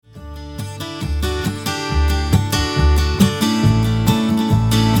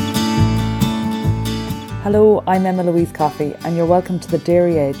Hello, I'm Emma Louise Coffey and you're welcome to the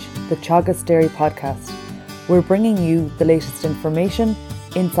Dairy Edge, the Teagasc Dairy podcast. We're bringing you the latest information,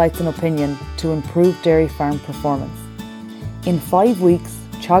 insights and opinion to improve dairy farm performance. In 5 weeks,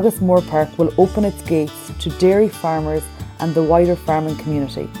 Teagasc Moorepark will open its gates to dairy farmers and the wider farming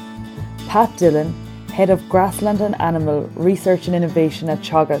community. Pat Dillon, Head of Grassland and Animal Research and Innovation at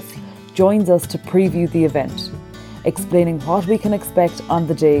Teagasc, joins us to preview the event, explaining what we can expect on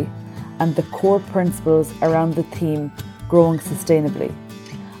the day and the core principles around the theme, growing sustainably.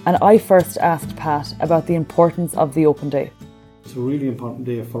 And I first asked Pat about the importance of the open day. It's a really important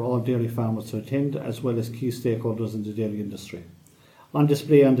day for all dairy farmers to attend, as well as key stakeholders in the dairy industry. On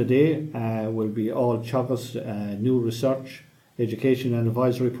display on the day will be all Teagasc new research, education and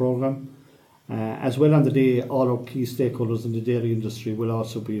advisory programme. As well on the day, all our key stakeholders in the dairy industry will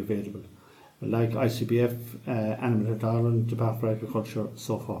also be available, like ICBF, Animal Health Ireland, Department for Agriculture,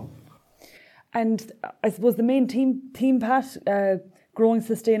 so forth. And I suppose the main theme, Pat, growing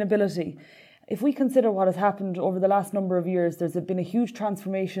sustainability. If we consider what has happened over the last number of years, there's been a huge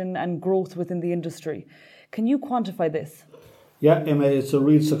transformation and growth within the industry. Can you quantify this? Yeah, Emma, it's a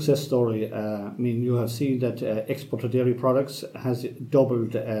real success story. You have seen that export of dairy products has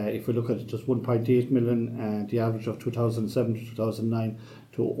doubled. If we look at it, just 1.8 million, the average of 2007 to 2009,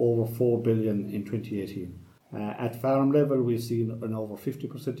 to over 4 billion in 2018. At farm level, we've seen an over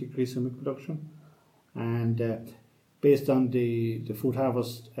 50% increase in milk production. And based on the food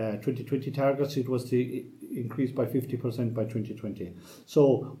harvest 2020 targets, it was to increase by 50% by 2020.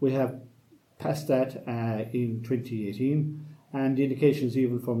 So we have passed that in 2018. And the indications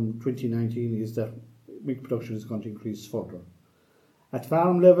even from 2019 is that milk production is going to increase further. At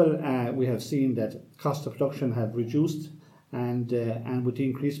farm level, we have seen that cost of production have reduced, and with the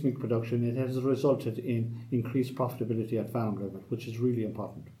increased milk production, it has resulted in increased profitability at farm level, which is really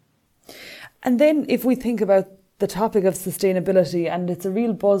important. And then if we think about the topic of sustainability, and it's a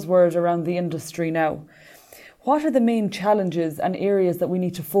real buzzword around the industry now, what are the main challenges and areas that we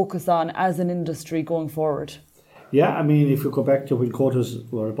need to focus on as an industry going forward? Yeah, if you go back to when quotas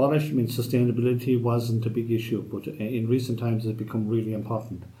were abolished, sustainability wasn't a big issue, but in recent times it's become really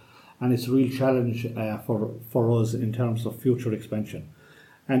important. And it's a real challenge for us in terms of future expansion.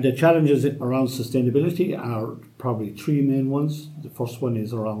 And the challenges around sustainability are probably three main ones. The first one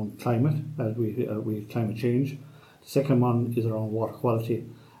is around climate, as we have climate change. The second one is around water quality.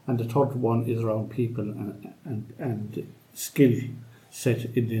 And the third one is around people and skill set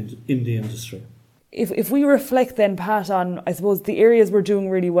in the industry. If we reflect then, Pat, on, I suppose, the areas we're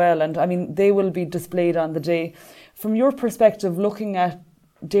doing really well, and they will be displayed on the day. From your perspective, looking at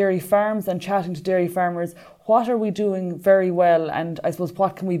dairy farms and chatting to dairy farmers, what are we doing very well, and I suppose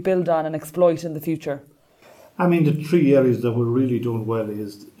what can we build on and exploit in the future? The three areas that we're really doing well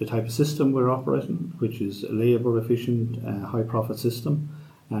is the type of system we're operating, which is a labour efficient, high profit system,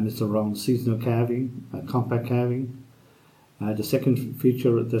 and it's around seasonal calving, compact calving. The second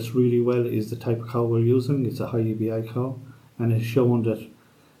feature that's really well is the type of cow we're using. It's a high EBI cow, and it's shown that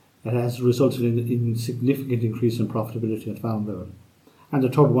it has resulted in significant increase in profitability at farm level. And the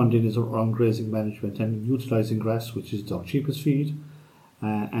third one then is around grazing management and utilising grass, which is our cheapest feed,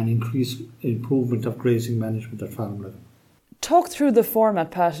 and improvement of grazing management at farm level. Talk through the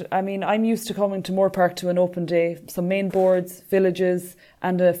format, Pat. I'm used to coming to Moorepark to an open day, some main boards, villages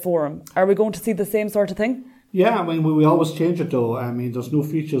and a forum. Are we going to see the same sort of thing? Yeah, we always change it though. There's new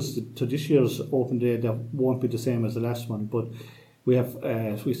features to this year's open day that won't be the same as the last one, but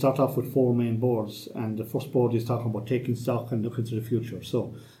we start off with 4 main boards, and the first board is talking about taking stock and looking to the future.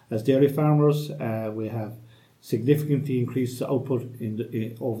 So as dairy farmers, we have significantly increased output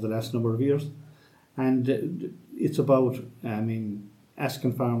over the last number of years, and it's about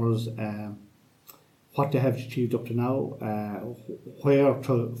asking farmers what they have achieved up to now, where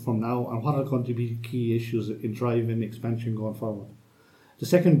to from now, and what are going to be key issues in driving expansion going forward. The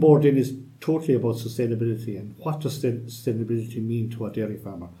second board then is totally about sustainability, and what does sustainability mean to a dairy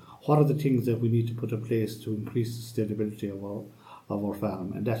farmer? What are the things that we need to put in place to increase the sustainability of our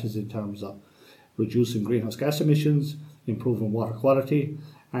farm? And that is in terms of reducing greenhouse gas emissions, improving water quality,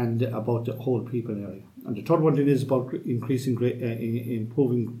 and about the whole people area. And the third one then is about improving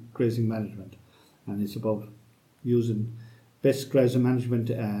grazing management. And it's about using best grazing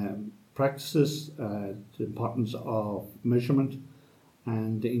management practices, the importance of measurement,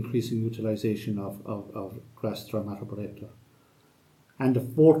 and the increasing utilisation of grass dry matter per hectare. And the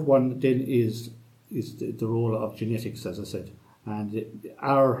fourth one then is the role of genetics, as I said. And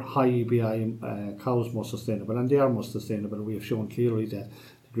our high EBI cows more sustainable, and they are more sustainable. We have shown clearly that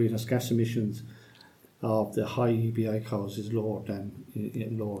the greenhouse gas emissions of the high EBI cows is lower than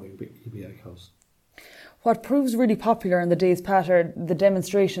lower EBI cows. What proves really popular in the day's pat are the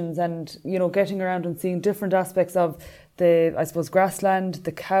demonstrations and, getting around and seeing different aspects of the, I suppose, grassland,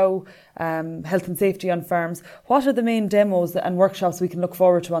 the cow, health and safety on farms. What are the main demos and workshops we can look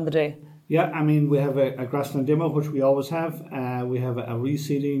forward to on the day? Yeah, we have a grassland demo, which we always have. We have a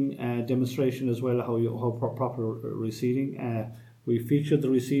reseeding demonstration as well, how proper reseeding. We featured the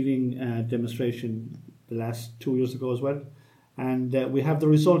reseeding demonstration the last 2 years ago as well. And we have the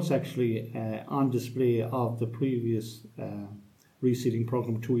results actually on display of the previous reseeding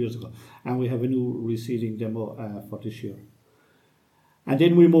program 2 years ago. And we have a new reseeding demo for this year. And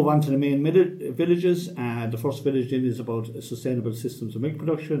then we move on to the main villages. The first village then is about sustainable systems of milk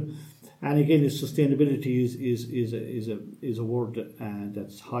production. And again, sustainability is a word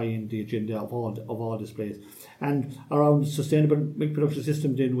that's high in the agenda of all displays. And around sustainable milk production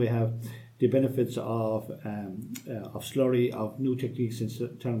system, then we have the benefits of slurry, of new techniques in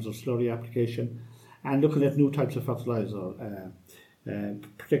terms of slurry application, and looking at new types of fertilizer,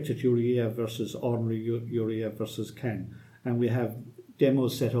 protected urea versus ordinary urea versus CAN. And we have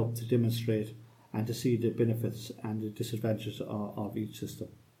demos set up to demonstrate and to see the benefits and the disadvantages of each system.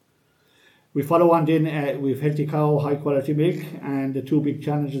 We follow on then with healthy cow, high quality milk, and the two big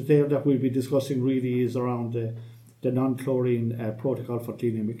challenges there that we'll be discussing really is around the non-chlorine protocol for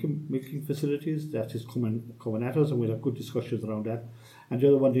cleaning milking facilities. That is coming at us, and we'll have good discussions around that. And the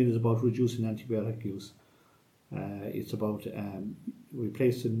other one then is about reducing antibiotic use. It's about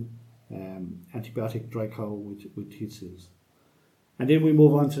replacing antibiotic dry cow with teat seals. And then we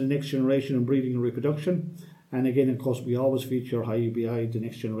move on to the next generation in breeding and reproduction. And again, of course, we always feature high UBI, the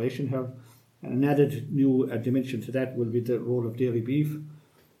next generation here. An added new dimension to that will be the role of dairy beef.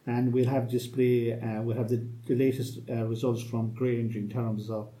 And we'll have display, we'll have the latest results from Grange in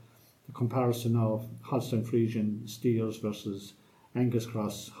terms of the comparison of Holstein Friesian steers versus Angus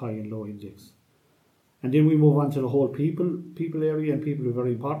Cross high and low index. And then we move on to the whole people area, and people are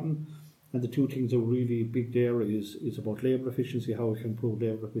very important. And the two things that are really big there is about labour efficiency, how we can improve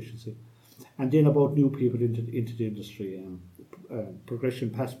labour efficiency. And then about new people into the industry,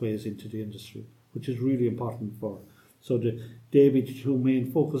 progression pathways into the industry, which is really important for. So the two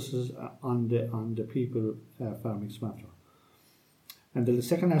main focuses on the people farming smarter. And the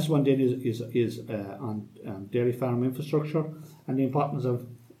second last one then is on dairy farm infrastructure and the importance of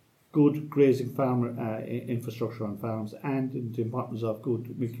good grazing farm infrastructure on farms, and the importance of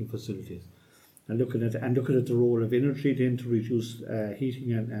good milking facilities. And looking at the role of energy then to reduce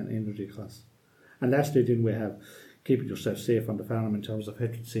heating and energy costs. And lastly then we have keeping yourself safe on the farm in terms of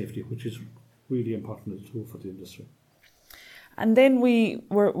health and safety, which is really important as a tool for the industry. And then we're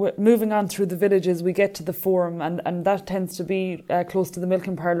moving on through the villages, we get to the forum, and that tends to be close to the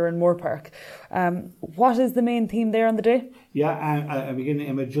milking parlour in Moorepark. What is the main theme there on the day? Yeah,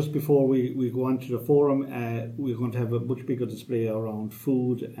 again, just before we go on to the forum, we're going to have a much bigger display around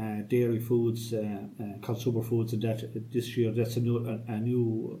food, dairy foods, consumer foods, and that this year that's a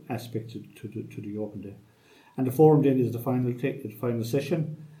new aspect to the open day. And the forum then is the final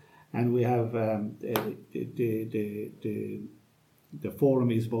session, and we have the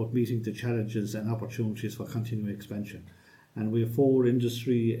forum is about meeting the challenges and opportunities for continuing expansion. And we have 4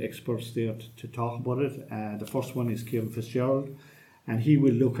 industry experts there to talk about it. The first one is Kieran Fitzgerald, and he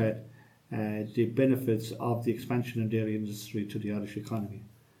will look at the benefits of the expansion in the dairy industry to the Irish economy.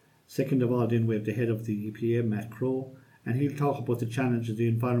 Second of all, then we have the head of the EPA, Matt Crowe, and he'll talk about the challenges, the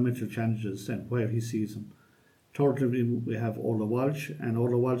environmental challenges, and where he sees them. Thirdly, we have Orla Walsh, and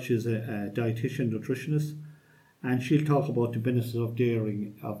Orla Walsh is a dietitian, nutritionist, and she'll talk about the benefits of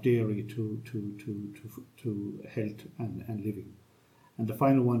dairy to health and living. And the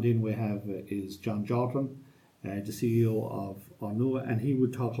final one then we have is John Jordan, the CEO of Ornua, and he will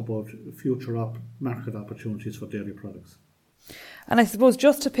talk about future market opportunities for dairy products. And I suppose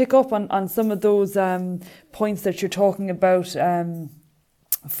just to pick up on some of those points that you're talking about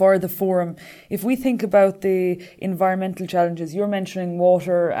for the forum, if we think about the environmental challenges, you're mentioning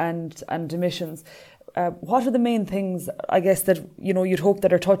water and emissions. What are the main things, I guess, that you'd hope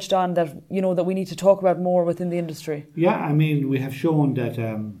that are touched on that that we need to talk about more within the industry? Yeah, we have shown that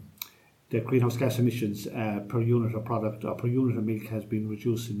the greenhouse gas emissions per unit of product or per unit of milk has been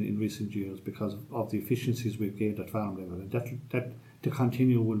reduced in recent years because of the efficiencies we've gained at farm level, and that to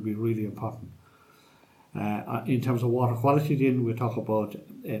continue will be really important. In terms of water quality, then we talk about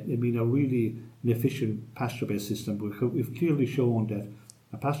a really efficient pasture-based system. We've clearly shown that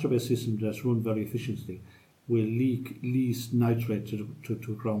a pasture-based system that's run very efficiently will leak least nitrate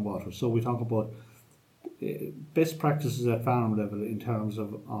to groundwater. So we talk about best practices at farm level in terms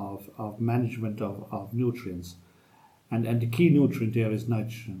of management of nutrients. And the key nutrient there is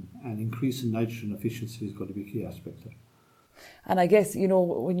nitrogen, and increasing nitrogen efficiency is going to be a key aspect there. And I guess,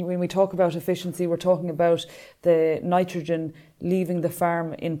 when we talk about efficiency, we're talking about the nitrogen leaving the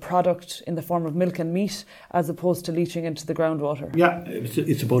farm in product in the form of milk and meat, as opposed to leaching into the groundwater. Yeah,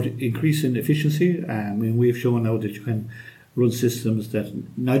 it's about increasing efficiency. We've shown now that you can run systems that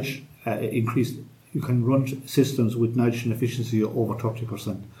you can run systems with nitrogen efficiency over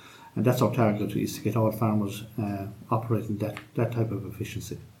 30%. And that's our target, is to get all farmers operating that type of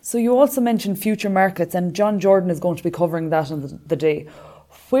efficiency. So you also mentioned future markets, and John Jordan is going to be covering that on the day.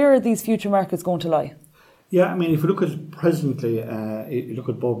 Where are these future markets going to lie? Yeah, if you look at presently, you look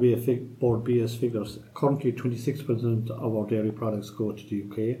at Board BS figures, currently 26% of our dairy products go to the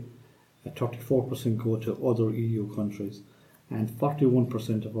UK, 34% go to other EU countries, and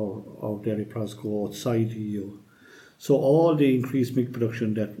 41% of our dairy products go outside the EU. So all the increased milk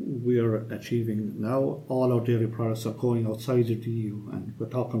production that we are achieving now, all our dairy products are going outside of the EU, and we're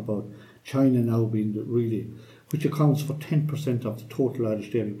talking about China now being which accounts for 10% of the total Irish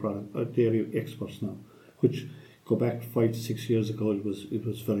dairy exports now, which go back 5 to 6 years ago it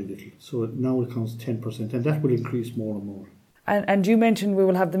was very little. So now it counts 10%, and that will increase more and more. And you mentioned we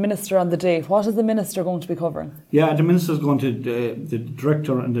will have the Minister on the day. What is the Minister going to be covering? Yeah, the Minister is going to, the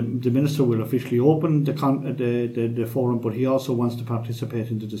Director and the Minister will officially open the forum, but he also wants to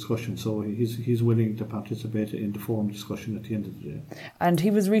participate in the discussion. So he's willing to participate in the forum discussion at the end of the day. And he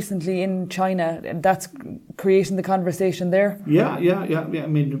was recently in China, and that's creating the conversation there? Yeah.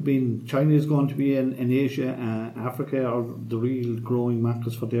 China is going to be in Asia, Africa are the real growing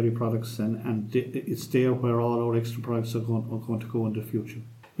markets for dairy products, and it's there where all our extra products are going to go in the future.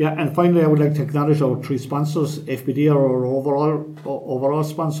 Yeah, and finally I would like to acknowledge our 3 sponsors. FBD are our overall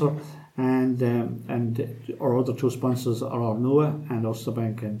sponsor, and our other 2 sponsors are our NUA and Ulster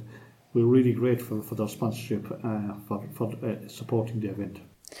Bank, and we're really grateful for their sponsorship for supporting the event.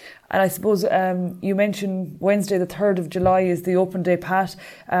 And I suppose you mentioned Wednesday the 3rd of July is the open day, Pat.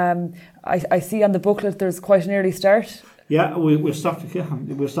 I see on the booklet there's quite an early start. Yeah, we're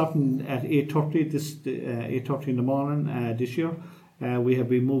starting at 8:30 8:30 in the morning this year. We have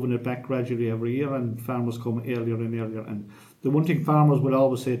been moving it back gradually every year, and farmers come earlier and earlier. And the one thing farmers will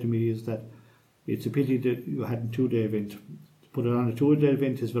always say to me is that it's a pity that you had a 2-day event. To put it on a 2-day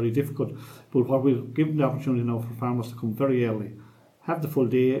event is very difficult. But what we've given the opportunity now for farmers to come very early, have the full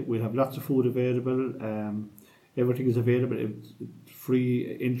day. We'll have lots of food available. Everything is available. It's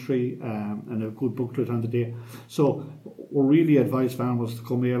free entry and a good booklet on the day. So we really advise farmers to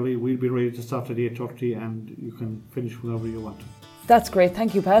come early. We'll be ready to start at 8:30, and you can finish whenever you want. That's great.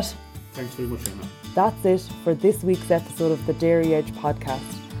 Thank you, Pat. Thanks very much, Emma. That's it for this week's episode of the Dairy Edge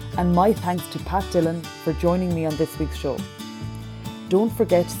podcast. And my thanks to Pat Dillon for joining me on this week's show. Don't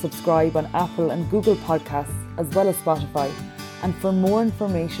forget to subscribe on Apple and Google Podcasts, as well as Spotify. And for more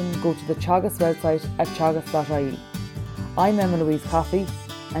information, go to the Teagasc website at teagasc.ie. I'm Emma Louise Coffey,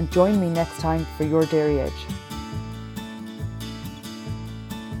 and join me next time for your Dairy Edge.